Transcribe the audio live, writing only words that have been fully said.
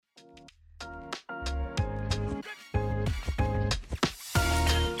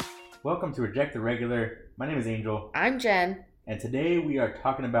Welcome to Reject the Regular. My name is Angel, I'm Jen. and today we are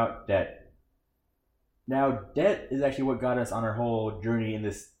talking about debt. Now, debt is actually what got us on our whole journey in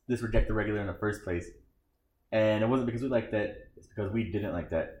this Reject the Regular in the first place. And it wasn't because we liked debt, it's because we didn't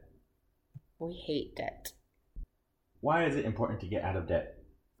like debt. We hate debt. Why is it important to get out of debt?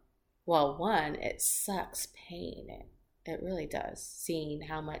 Well, one, it sucks paying it. It really does. Seeing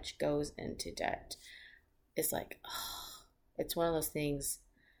how much goes into debt is like, oh, it's one of those things.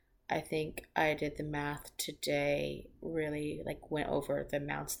 I think I did the math today, really like went over the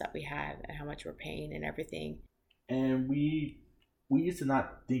amounts that we had and how much we're paying and everything. And we used to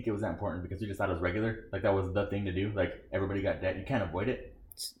not think it was that important because we just thought it was regular. Like that was the thing to do. Like everybody got debt. You can't avoid it.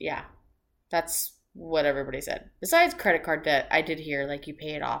 Yeah, that's what everybody said. Besides credit card debt, I did hear like you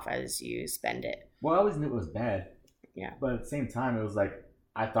pay it off as you spend it. Well, I always knew it was bad. Yeah. But at the same time, it was like,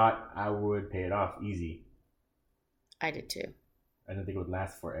 I thought I would pay it off easy. I did too. I didn't think it would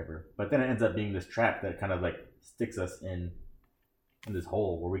last forever. But then it ends up being this trap that kind of like sticks us in this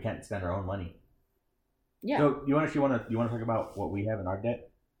hole where we can't spend our own money. Yeah. So you want to talk about what we have in our debt?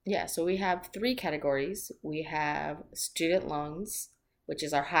 Yeah, so we have three categories. We have student loans, which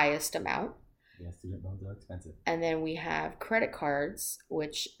is our highest amount. Yeah, student loans are expensive. And then we have credit cards,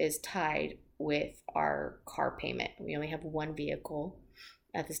 which is tied with our car payment. We only have one vehicle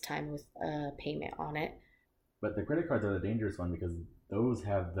at this time with a payment on it. But the credit cards are the dangerous one because those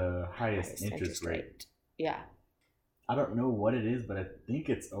have the highest interest rate. Yeah. I don't know what it is, but I think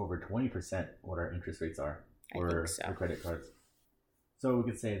it's over 20% what our interest rates are for the credit cards. So we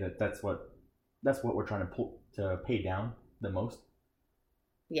could say that that's what we're trying to pay down the most.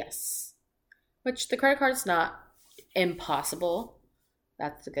 Yes. Which the credit card's not impossible.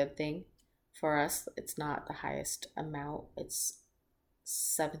 That's a good thing for us. It's not the highest amount. It's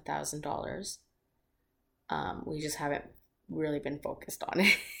 $7,000. We just haven't really been focused on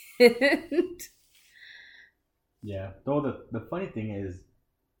it. Yeah. Though the funny thing is,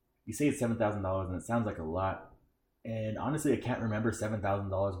 you say it's $7,000 and it sounds like a lot. And honestly, I can't remember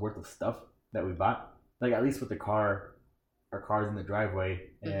 $7,000 worth of stuff that we bought. Like at least with the car, our car's in the driveway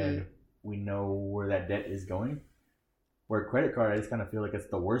and we know where that debt is going. Where a credit card, I just kind of feel like it's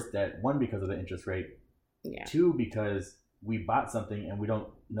the worst debt. One, because of the interest rate. Yeah. Two, because we bought something and we don't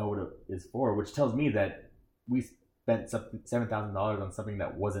know what it is for, which tells me that we spent $7,000 on something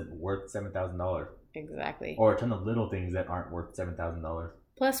that wasn't worth $7,000. Exactly. Or a ton of little things that aren't worth $7,000.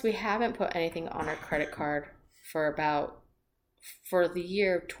 Plus, we haven't put anything on our credit card for the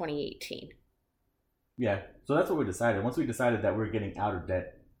year of 2018. Yeah, so that's what we decided. Once we decided that we were getting out of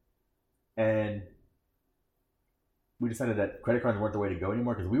debt, and we decided that credit cards weren't the way to go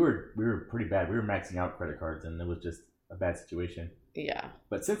anymore because we were pretty bad. We were maxing out credit cards, and it was just a bad situation. Yeah.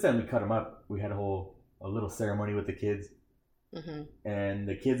 But since then, we cut them up. We had a little ceremony with the kids, and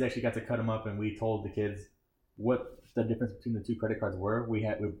the kids actually got to cut them up, and we told the kids what the difference between the two credit cards were.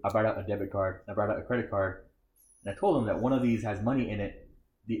 I brought out a debit card, I brought out a credit card, and I told them that one of these has money in it,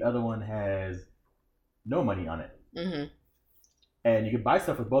 the other one has no money on it. And you could buy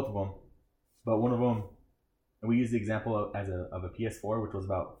stuff with both of them, but one of them, and we used the example of a PS4, which was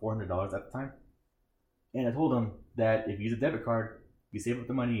about $400 at the time. And I told them that if you use a debit card, you save up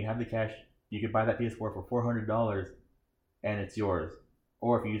the money, you have the cash, you could buy that PS4 for $400 and it's yours.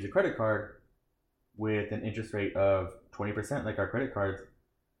 Or if you use a credit card with an interest rate of 20%, like our credit cards,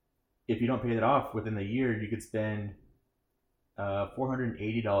 if you don't pay that off within the year, you could spend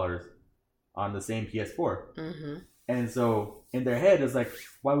 $480 on the same PS4. And so in their head, it's like,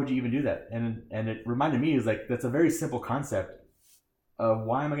 why would you even do that? And it reminded me, is like, that's a very simple concept of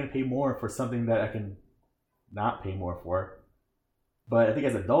why am I going to pay more for something that I can not pay more for? But I think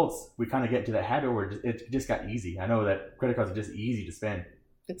as adults, we kind of get into that habit where it just got easy. I know that credit cards are just easy to spend.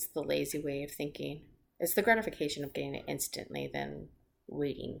 It's the lazy way of thinking. It's the gratification of getting it instantly than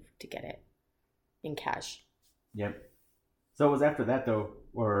waiting to get it in cash. Yep. So it was after that, though,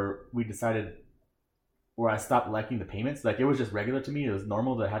 where we decided, where I stopped liking the payments. Like, it was just regular to me. It was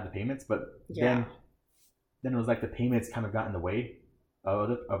normal to have the payments. But then it was like the payments kind of got in the way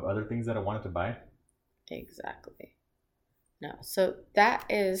of other things that I wanted to buy. Exactly. No. So that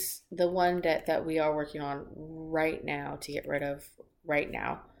is the one debt that we are working on right now to get rid of right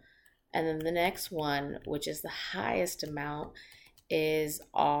now. And then the next one, which is the highest amount, is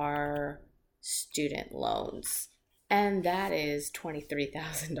our student loans. And that is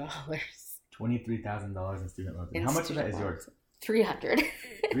 $23,000. $23,000 in student loans. And how much of that is yours? $300.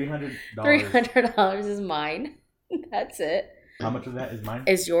 $300. $300 is mine. That's it. How much of that is mine?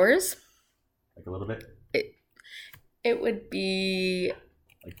 Is yours? Like a little bit? It would be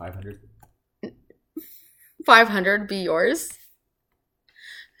like 500. 500 be yours.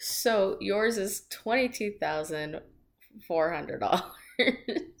 So yours is $22,400.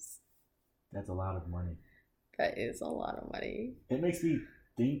 That's a lot of money. That is a lot of money. It makes me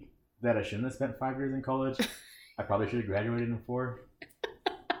think that I shouldn't have spent 5 years in college. I probably should have graduated in 4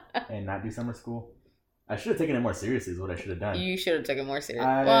 and not do summer school. I should have taken it more seriously is what I should have done. You should have taken it more seriously.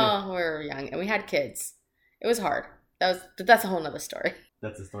 Well, we were young and we had kids. It was hard. That's a whole nother story.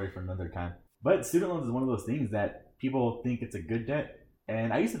 That's a story for another time. But student loans is one of those things that people think it's a good debt.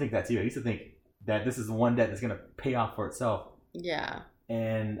 And I used to think that too. I used to think that this is one debt that's going to pay off for itself. Yeah.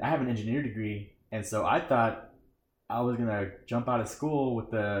 And I have an engineering degree. And so I thought I was going to jump out of school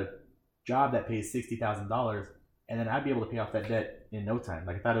with a job that pays $60,000. And then I'd be able to pay off that debt in no time.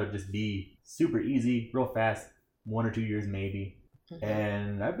 Like I thought it would just be super easy, real fast, 1 or 2 years maybe. Mm-hmm.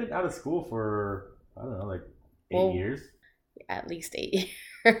 And I've been out of school for, I don't know, like 8 years. At least 8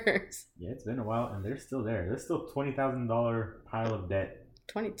 years. Yeah, it's been a while, and they're still there. There's still $20,000 pile of debt.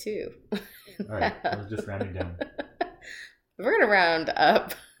 22. All right, I was just rounding down. We're gonna round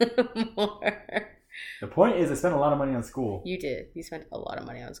up more. The point is, I spent a lot of money on school. You did. You spent a lot of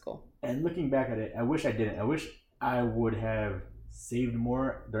money on school. And looking back at it, I wish I didn't. I wish I would have saved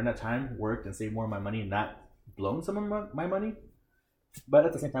more during that time, worked and saved more of my money, and not blown some of my money. But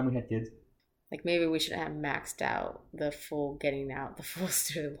at the same time, we had kids. Like maybe we should have maxed out the full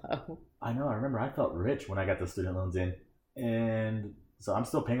student loan. I know. I remember I felt rich when I got the student loans in. And so I'm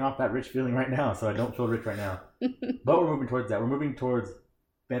still paying off that rich feeling right now. So I don't feel rich right now. But we're moving towards that. We're moving towards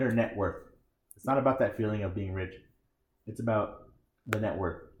better net worth. It's not about that feeling of being rich. It's about the net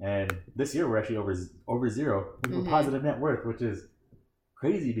worth. And this year we're actually over zero. We're positive net worth, which is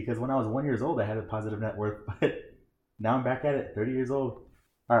crazy because when I was 1 year old, I had a positive net worth. But now I'm back at it, 30 years old.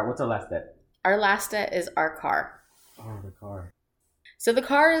 All right, what's our last debt? Our last debt is our car. Oh, the car. So the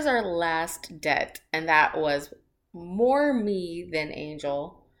car is our last debt, and that was more me than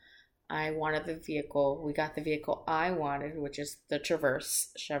Angel. I wanted the vehicle. We got the vehicle I wanted, which is the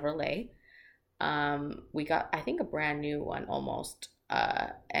Traverse Chevrolet. We got, I think, a brand new one almost,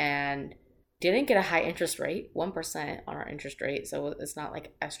 and didn't get a high interest rate, 1% on our interest rate. So it's not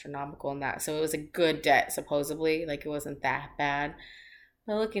like astronomical in that. So it was a good debt, supposedly. Like it wasn't that bad.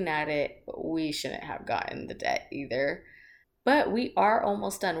 But looking at it, we shouldn't have gotten the debt either. But we are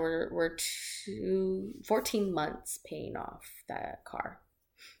almost done. We're 14 months paying off that car.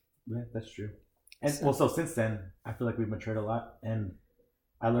 Yeah, that's true. And so since then, I feel like we've matured a lot. And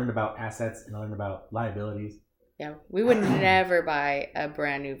I learned about assets and I learned about liabilities. Yeah, we would never buy a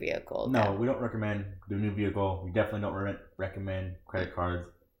brand new vehicle. No, we don't recommend the new vehicle. We definitely don't recommend credit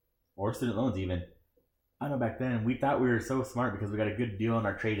cards or student loans even. I know back then we thought we were so smart because we got a good deal on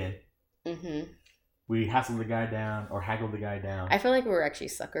our trade-in. Mm-hmm. We haggled the guy down. I feel like we were actually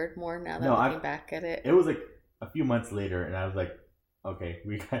suckered more now that looking back at it. It was like a few months later, and I was like, okay,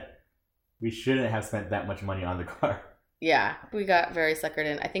 we shouldn't have spent that much money on the car. Yeah, we got very suckered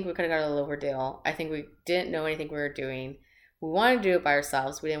in. I think we could have got a lower deal. I think we didn't know anything we were doing. We wanted to do it by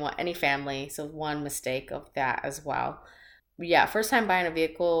ourselves. We didn't want any family, so one mistake of that as well. Yeah, first time buying a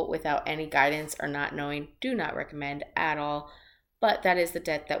vehicle without any guidance or not knowing, do not recommend at all. But that is the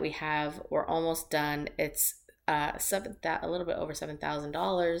debt that we have. We're almost done. It's a little bit over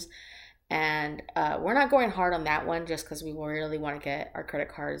 $7,000. And we're not going hard on that one just because we really want to get our credit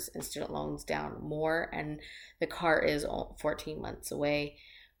cards and student loans down more. And the car is 14 months away.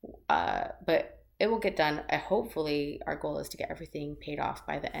 But it will get done. Hopefully, our goal is to get everything paid off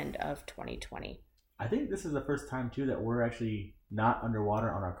by the end of 2020. I think this is the first time, too, that we're actually not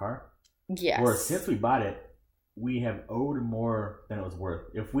underwater on our car. Yes. Or since we bought it, we have owed more than it was worth.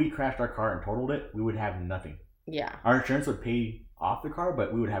 If we crashed our car and totaled it, we would have nothing. Yeah. Our insurance would pay off the car,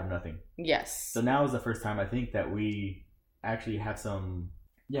 but we would have nothing. Yes. So now is the first time I think that we actually have some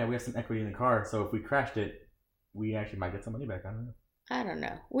equity in the car. So if we crashed it, we actually might get some money back. I don't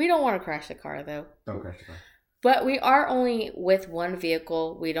know. We don't want to crash the car, though. Don't crash the car. But we are only with one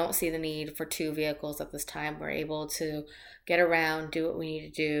vehicle. We don't see the need for 2 vehicles at this time. We're able to get around, do what we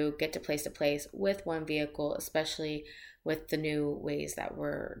need to do, get to place with one vehicle, especially with the new ways that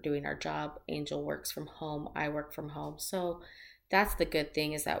we're doing our job. Angel works from home. I work from home. So that's the good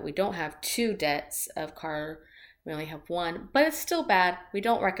thing, is that we don't have 2 debts of car. We only have 1, but it's still bad. We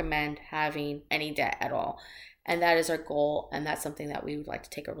don't recommend having any debt at all. And that is our goal, and that's something that we would like to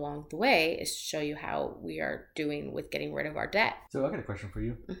take along the way, is to show you how we are doing with getting rid of our debt. So I got a question for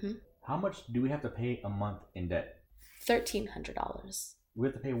you. Mm-hmm. How much do we have to pay a month in debt? $1,300. We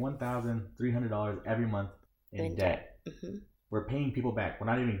have to pay $1,300 every month in debt. Mm-hmm. We're paying people back. We're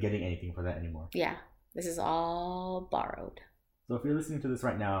not even getting anything for that anymore. Yeah, this is all borrowed. So if you're listening to this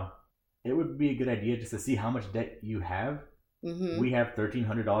right now, it would be a good idea just to see how much debt you have we have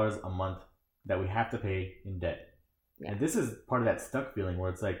 $1,300 a month that we have to pay in debt. Yeah. And this is part of that stuck feeling where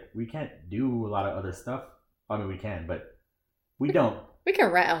it's like, we can't do a lot of other stuff. I mean, we can, but we don't. We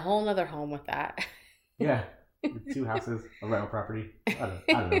can rent a whole nother home with that. Yeah. 2 houses, a rental property. I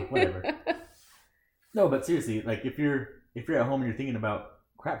don't know, whatever. No, but seriously, like if you're at home and you're thinking about,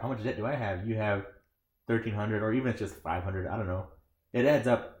 crap, how much debt do I have? You have $1,300, or even it's just $500. I don't know. It adds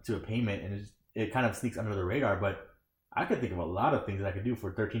up to a payment, and it kind of sneaks under the radar. But I could think of a lot of things that I could do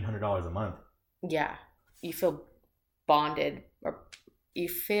for $1,300 a month. Yeah, you feel bonded, or you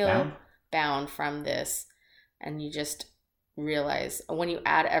feel bound from this, and you just realize when you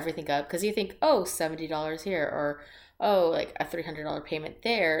add everything up, because you think, oh, $70 here, or oh, like a $300 payment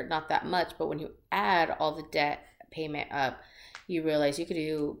there, not that much. But when you add all the debt payment up, you realize you could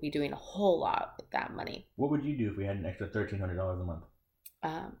be doing a whole lot with that money. What would you do if we had an extra $1,300 a month?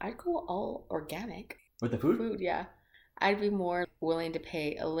 I'd go all organic. With the food? Food, yeah. I'd be more willing to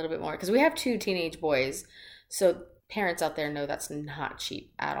pay a little bit more, because we have 2 teenage boys. So parents out there know that's not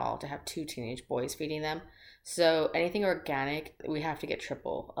cheap at all to have 2 teenage boys feeding them. So anything organic, we have to get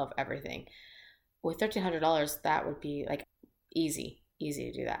triple of everything. With $1,300, that would be like easy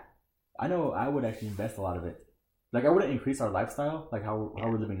to do that. I know I would actually invest a lot of it. Like I wouldn't increase our lifestyle, like how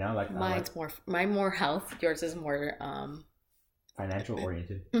we're living now. Like mine more health. Yours is more financial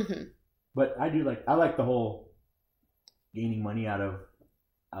oriented. Mm-hmm. But I like the whole gaining money out of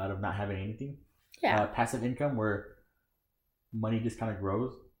not having anything. Yeah. Passive income where money just kind of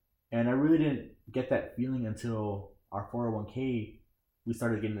grows. And I really didn't get that feeling until our 401k. We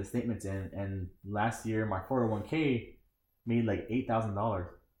started getting the statements in, and last year my 401k made like $8,000.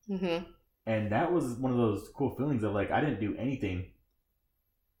 Mm-hmm. And that was one of those cool feelings of like, I didn't do anything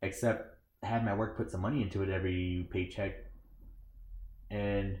except have my work put some money into it every paycheck.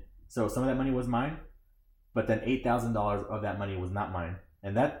 And so some of that money was mine, but then $8,000 of that money was not mine.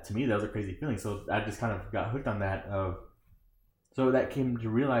 And that, to me, that was a crazy feeling. So I just kind of got hooked on that. So that came to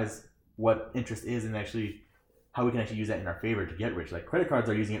realize what interest is, and actually how we can actually use that in our favor to get rich. Like credit cards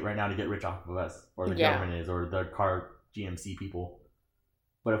are using it right now to get rich off of us, or the government is, or the car GMC people.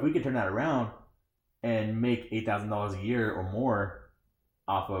 But if we could turn that around and make $8,000 a year or more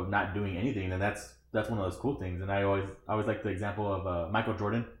off of not doing anything, then that's one of those cool things. And I always like the example of Michael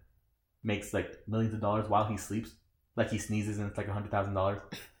Jordan makes like millions of dollars while he sleeps. Like he sneezes and it's like $100,000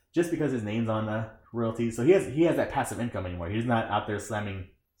 just because his name's on royalties. So he has that passive income anymore. He's not out there slam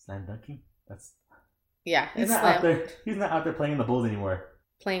dunking. He's not out there playing the Bulls anymore.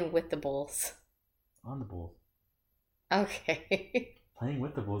 Playing with the Bulls. On the Bulls. Okay. Playing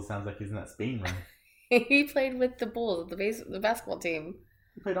with the Bulls sounds like he's in that Spain run. He played with the Bulls, the basketball team.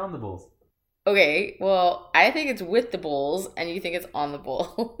 He played on the Bulls. Okay, well, I think it's with the Bulls, and you think it's on the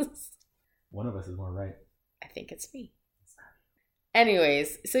Bulls. One of us is more right. I think it's me.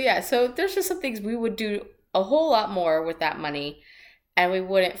 Anyways, so there's just some things we would do a whole lot more with that money, and we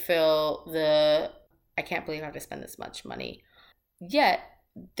wouldn't feel I can't believe I have to spend this much money. Yet,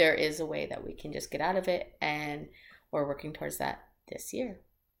 there is a way that we can just get out of it, and we're working towards that this year.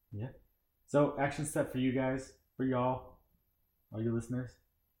 Yeah. So, action step for you guys, for y'all, all your listeners.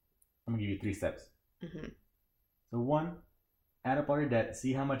 I'm going to give you 3 steps. Mm-hmm. So 1, add up all your debt,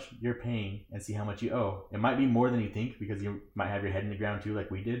 see how much you're paying, and see how much you owe. It might be more than you think, because you might have your head in the ground too, like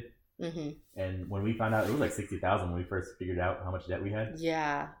we did. Mm-hmm. And when we found out, it was like $60,000 when we first figured out how much debt we had.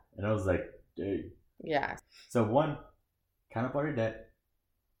 Yeah. And I was like, dude. Yeah. So 1, count up all your debt.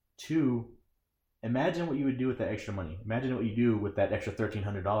 2, imagine what you would do with that extra money. Imagine what you do with that extra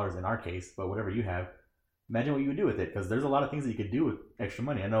 $1,300 in our case, but whatever you have. Imagine what you would do with it, because there's a lot of things that you could do with extra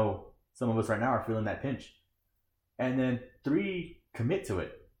money. I know some of us right now are feeling that pinch. And then 3, commit to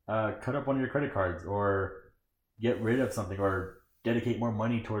it. Cut up one of your credit cards, or get rid of something, or dedicate more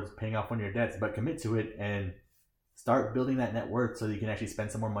money towards paying off one of your debts. But commit to it and start building that net worth so that you can actually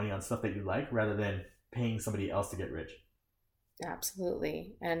spend some more money on stuff that you like, rather than paying somebody else to get rich.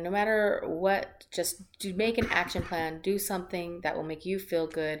 Absolutely. And no matter what, just make an action plan. Do something that will make you feel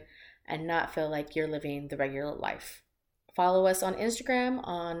good and not feel like you're living the regular life. Follow us on Instagram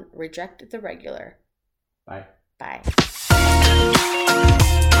on Reject the Regular. Bye. Bye.